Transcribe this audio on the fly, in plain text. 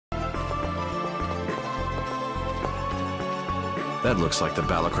That looks like the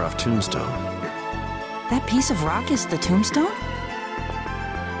Balicroft tombstone. That piece of rock is the tombstone?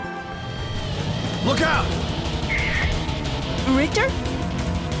 Look out! Richter?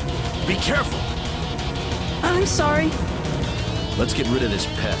 Be careful! I'm sorry. Let's get rid of this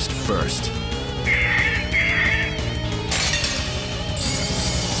pest first.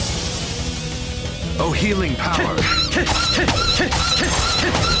 Oh, healing power!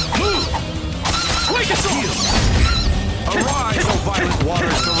 Move! Wake us all! Arise, O violent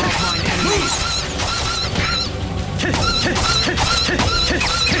waters, to rough mine enemies!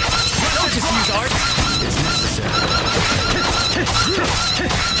 Don't just use art! It's necessary.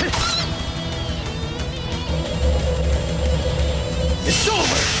 It's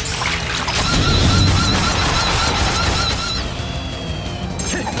over!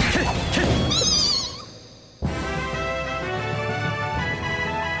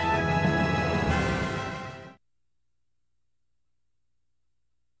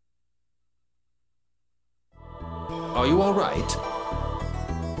 Are you all right?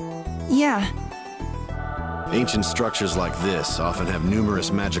 Yeah. Ancient structures like this often have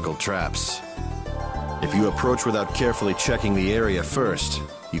numerous magical traps. If you approach without carefully checking the area first,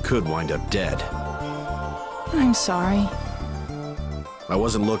 you could wind up dead. I'm sorry. I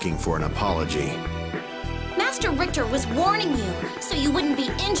wasn't looking for an apology. Master Richter was warning you so you wouldn't be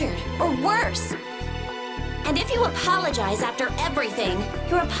injured or worse. And if you apologize after everything,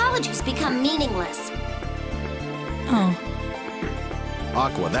 your apologies become meaningless. Oh.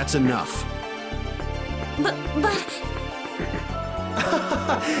 Aqua, that's enough. But...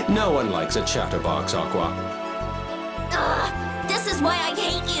 No one likes a chatterbox, Aqua. This is why I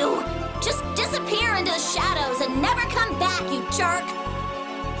hate you! Just disappear into the shadows and never come back, you jerk!